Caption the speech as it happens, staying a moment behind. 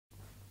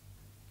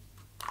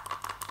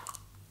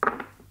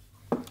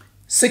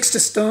6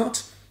 to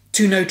start,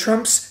 2 no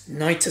trumps,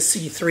 knight to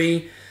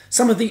c3,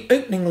 some of the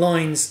opening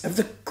lines of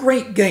the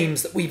great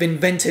games that we've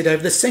invented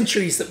over the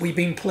centuries that we've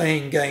been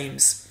playing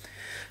games.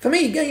 For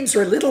me, games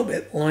are a little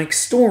bit like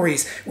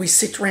stories. We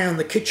sit round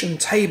the kitchen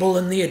table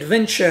and the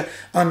adventure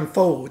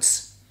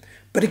unfolds.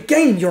 But a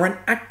game, you're an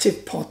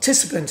active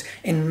participant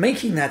in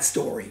making that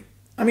story.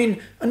 I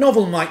mean, a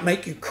novel might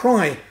make you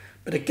cry,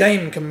 but a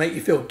game can make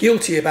you feel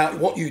guilty about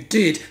what you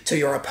did to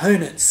your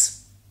opponents.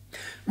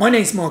 My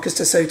name's Marcus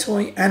du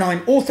Sautoy, and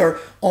I'm author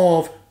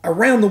of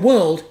Around the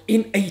World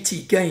in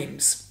 80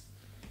 Games.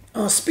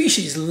 Our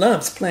species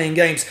loves playing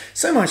games,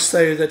 so much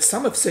so that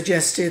some have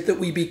suggested that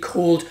we be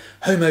called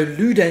Homo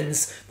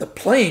ludens, the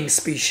playing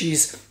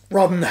species,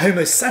 rather than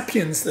Homo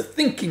sapiens, the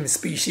thinking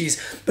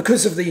species,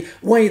 because of the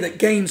way that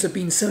games have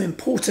been so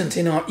important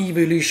in our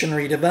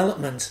evolutionary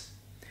development.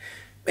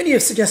 Many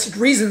have suggested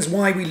reasons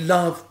why we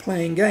love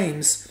playing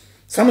games.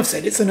 Some have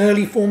said it's an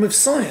early form of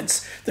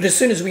science, that as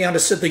soon as we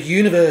understood the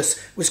universe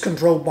was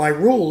controlled by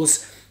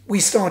rules,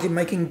 we started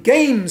making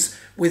games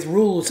with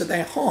rules at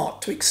their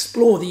heart to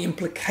explore the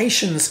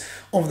implications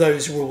of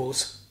those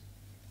rules.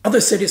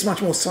 Others said it's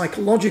much more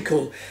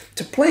psychological.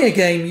 To play a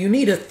game, you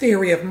need a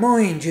theory of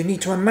mind. You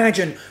need to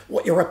imagine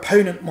what your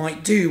opponent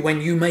might do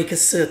when you make a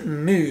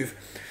certain move.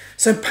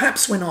 So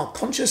perhaps when our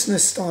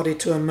consciousness started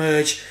to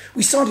emerge,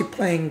 we started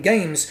playing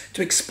games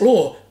to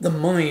explore the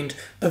mind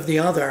of the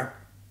other.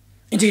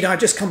 Indeed, I've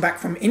just come back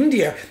from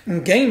India,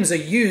 and games are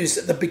used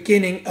at the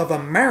beginning of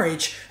a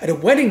marriage, at a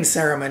wedding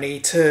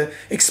ceremony, to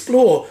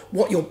explore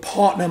what your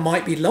partner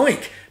might be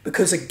like,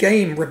 because a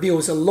game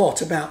reveals a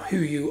lot about who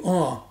you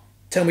are.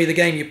 Tell me the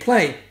game you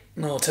play,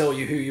 and I'll tell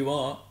you who you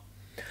are.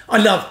 I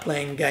love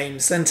playing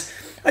games, and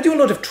I do a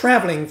lot of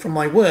travelling from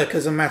my work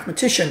as a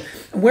mathematician,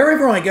 and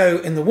wherever I go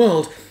in the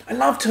world, I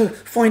love to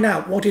find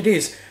out what it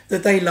is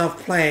that they love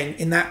playing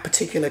in that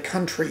particular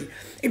country.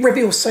 It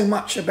reveals so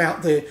much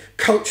about the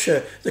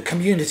culture, the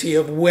community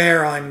of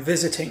where I'm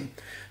visiting.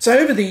 So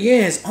over the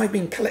years, I've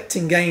been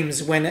collecting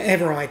games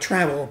whenever I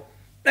travel.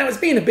 Now, it's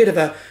been a bit of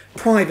a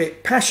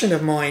private passion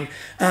of mine,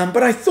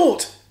 but I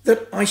thought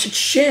that I should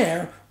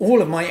share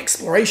all of my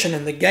exploration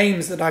and the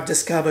games that I've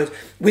discovered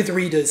with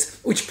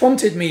readers, which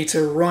prompted me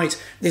to write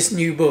this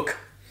new book.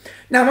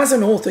 Now, as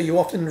an author, you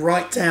often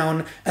write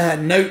down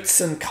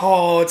notes and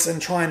cards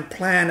and try and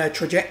plan a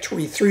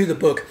trajectory through the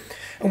book.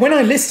 And when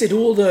I listed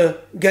all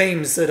the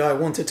games that I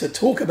wanted to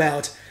talk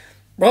about,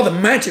 rather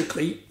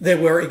magically, there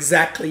were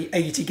exactly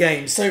 80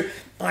 games. So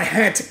I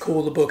had to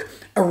call the book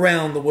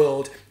Around the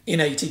World in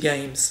 80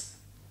 Games.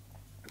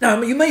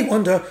 Now, you may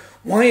wonder,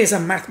 why is a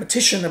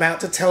mathematician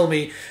about to tell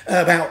me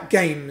about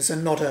games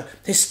and not a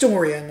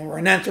historian or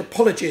an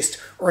anthropologist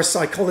or a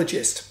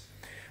psychologist?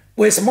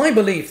 Well, it's my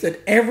belief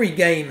that every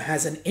game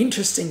has an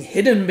interesting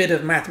hidden bit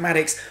of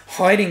mathematics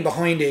hiding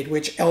behind it,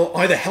 which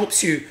either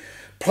helps you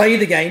play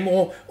the game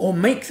or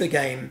make the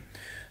game.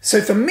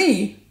 So for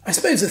me, I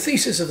suppose the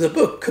thesis of the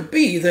book could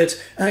be that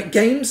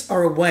games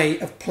are a way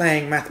of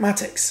playing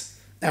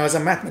mathematics. Now, as a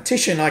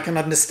mathematician, I can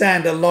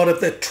understand a lot of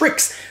the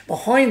tricks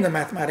behind the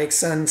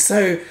mathematics, and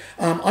so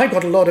I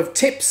got a lot of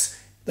tips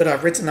that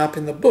I've written up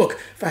in the book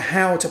for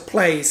how to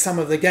play some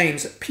of the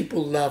games that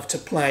people love to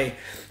play.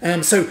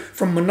 So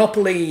from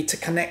Monopoly to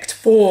Connect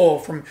 4,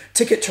 from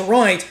Ticket to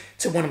Ride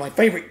to one of my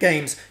favourite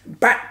games,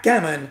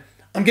 Backgammon,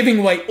 I'm giving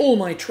away all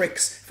my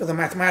tricks for the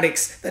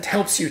mathematics that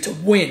helps you to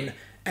win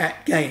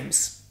at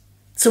games.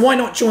 So why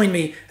not join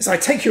me as I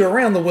take you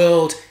around the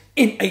world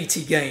in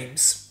 80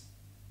 games?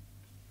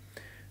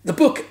 The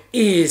book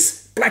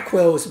is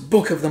Blackwell's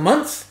Book of the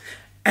Month,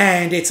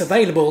 and it's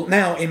available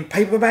now in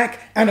paperback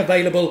and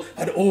available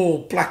at all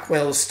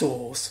Blackwell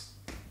stores.